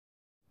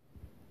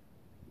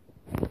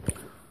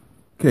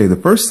Okay, the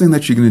first thing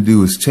that you're going to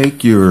do is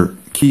take your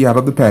key out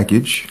of the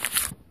package.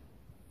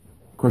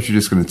 Of course, you're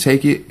just going to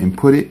take it and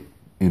put it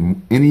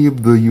in any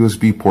of the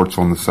USB ports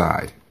on the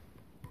side.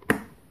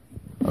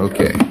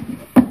 Okay.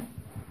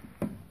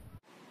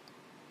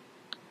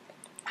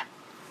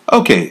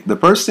 Okay, the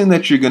first thing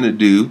that you're going to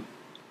do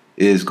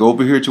is go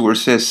over here to where it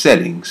says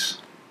settings.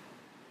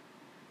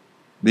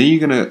 Then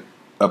you're going to,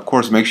 of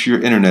course, make sure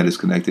your internet is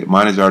connected.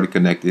 Mine is already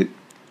connected.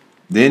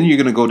 Then you're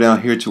going to go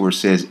down here to where it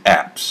says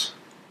apps.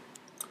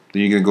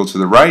 Then you're going to go to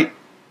the right,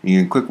 and you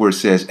can click where it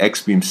says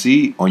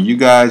XBMC. On you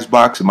guys'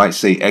 box, it might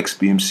say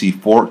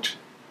XBMC forked,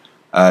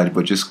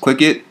 but just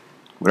click it,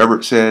 whatever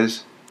it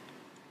says,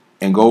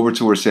 and go over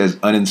to where it says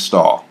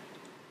uninstall.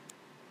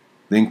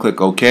 Then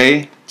click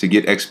OK to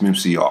get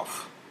XBMC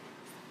off.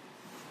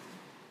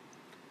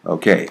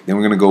 Okay, then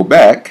we're going to go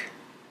back,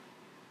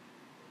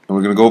 and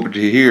we're going to go over to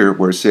here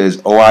where it says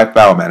OI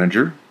File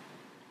Manager.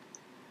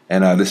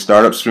 And this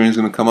startup screen is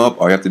going to come up.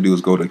 All you have to do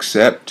is go to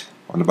accept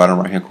on the bottom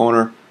right hand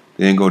corner,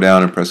 then go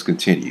down and press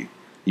continue.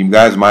 You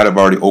guys might have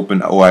already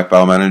opened OI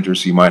File Manager,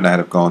 so you might not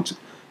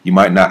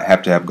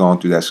have to have gone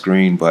through that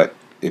screen, but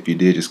if you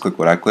did, just click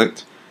what I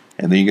clicked.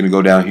 And then you're going to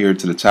go down here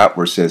to the top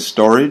where it says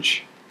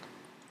storage.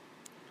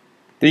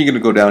 Then you're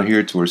going to go down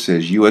here to where it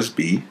says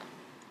USB.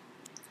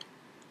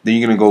 Then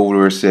you're going to go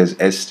where it says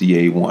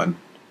SDA1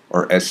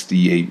 or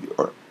SDA,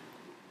 or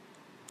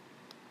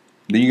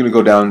then you're going to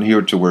go down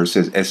here to where it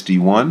says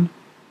SD1.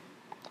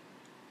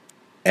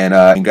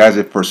 And guys,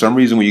 if for some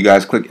reason when you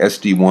guys click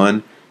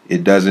SD1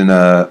 it doesn't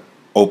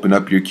open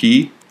up your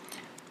key,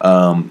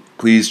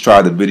 please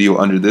try the video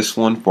under this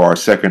one for our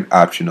second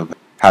option of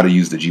how to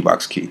use the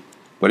Gbox key.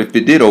 But if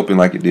it did open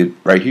like it did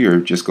right here,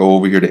 just go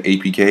over here to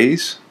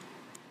APKs,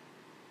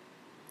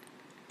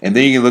 and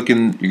then you're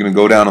going to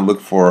go down and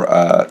look for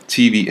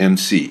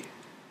TVMC.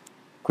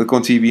 Click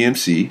on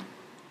TVMC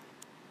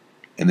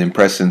and then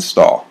press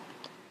install.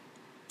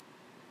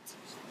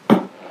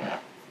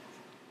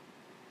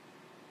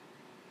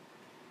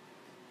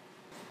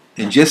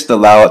 And just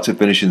allow it to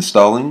finish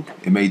installing.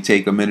 It may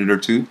take a minute or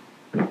two.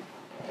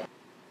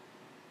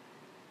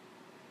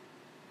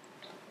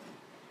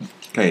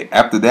 Okay,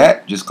 after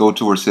that, just go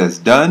to where it says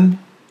done,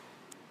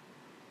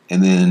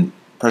 and then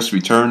press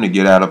return to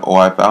get out of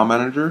OI File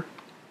Manager.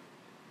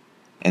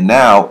 And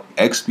now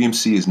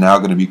XBMC is now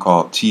going to be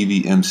called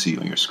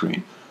TVMC on your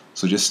screen.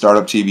 So just start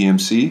up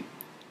TVMC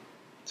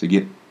to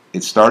get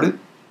it started.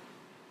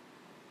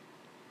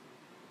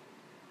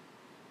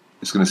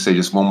 It's going to say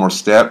just one more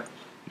step.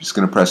 You're just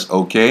going to press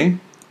OK.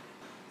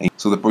 And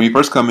so when you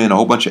first come in, a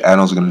whole bunch of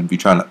add-ons are going to be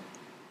trying to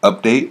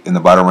update in the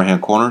bottom right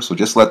hand corner. So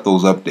just let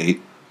those update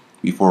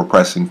before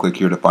pressing click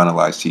here to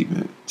finalize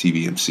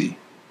TVMC.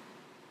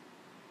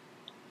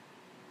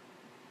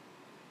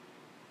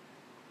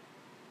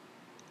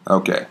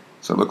 Okay,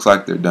 so it looks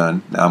like they're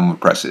done. Now I'm going to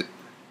press it.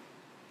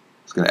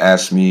 It's going to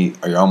ask me,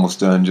 are you almost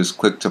done? Just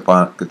click to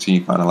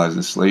continue finalize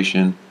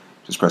installation.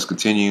 Just press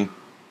continue.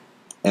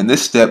 And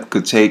this step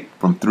could take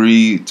from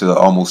 3 to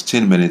almost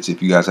 10 minutes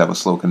if you guys have a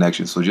slow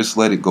connection. So just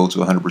let it go to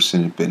 100%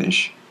 and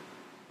finish.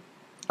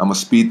 I'm going to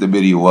speed the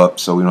video up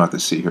so we don't have to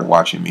sit here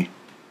watching me.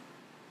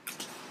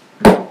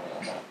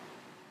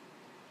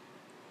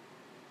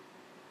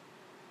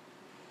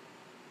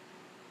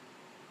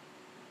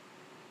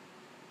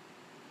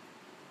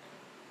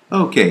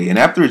 Okay, and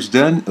after it's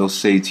done, it'll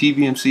say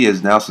TVMC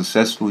has now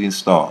successfully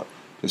installed.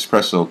 Just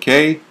press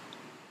OK,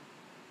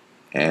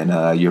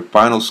 and your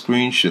final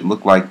screen should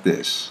look like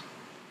this.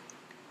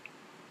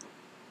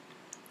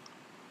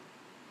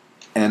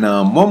 And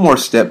one more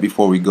step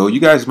before we go,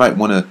 you guys might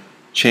want to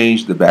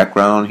change the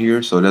background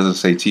here so it doesn't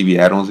say TV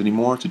add-ons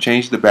anymore. To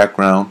change the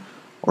background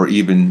or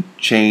even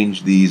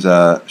change these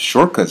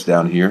shortcuts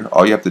down here,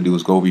 all you have to do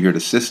is go over here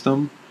to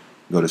System,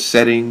 go to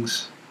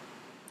Settings,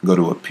 go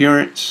to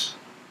Appearance,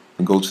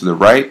 and go to the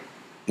right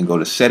and go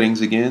to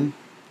Settings again,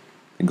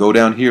 and go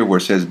down here where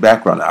it says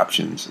Background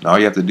Options, and all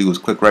you have to do is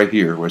click right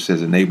here where it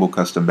says Enable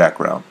Custom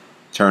Background.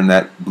 Turn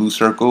that blue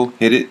circle,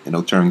 hit it, and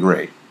it'll turn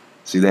gray.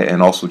 See that?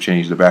 And also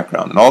change the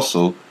background. And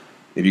also,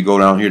 if you go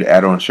down here to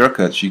add-on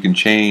shortcuts, you can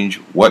change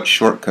what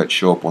shortcuts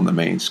show up on the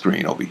main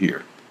screen over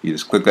here. You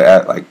just click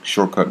that, like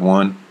shortcut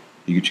 1,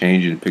 you can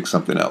change it and pick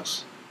something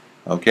else.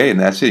 Okay, and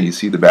that's it. You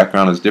see the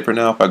background is different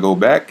now if I go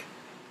back.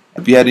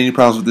 If you had any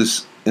problems with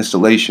this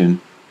installation,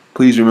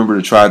 please remember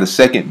to try the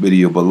second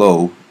video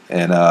below,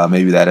 and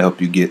maybe that'll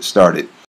help you get started.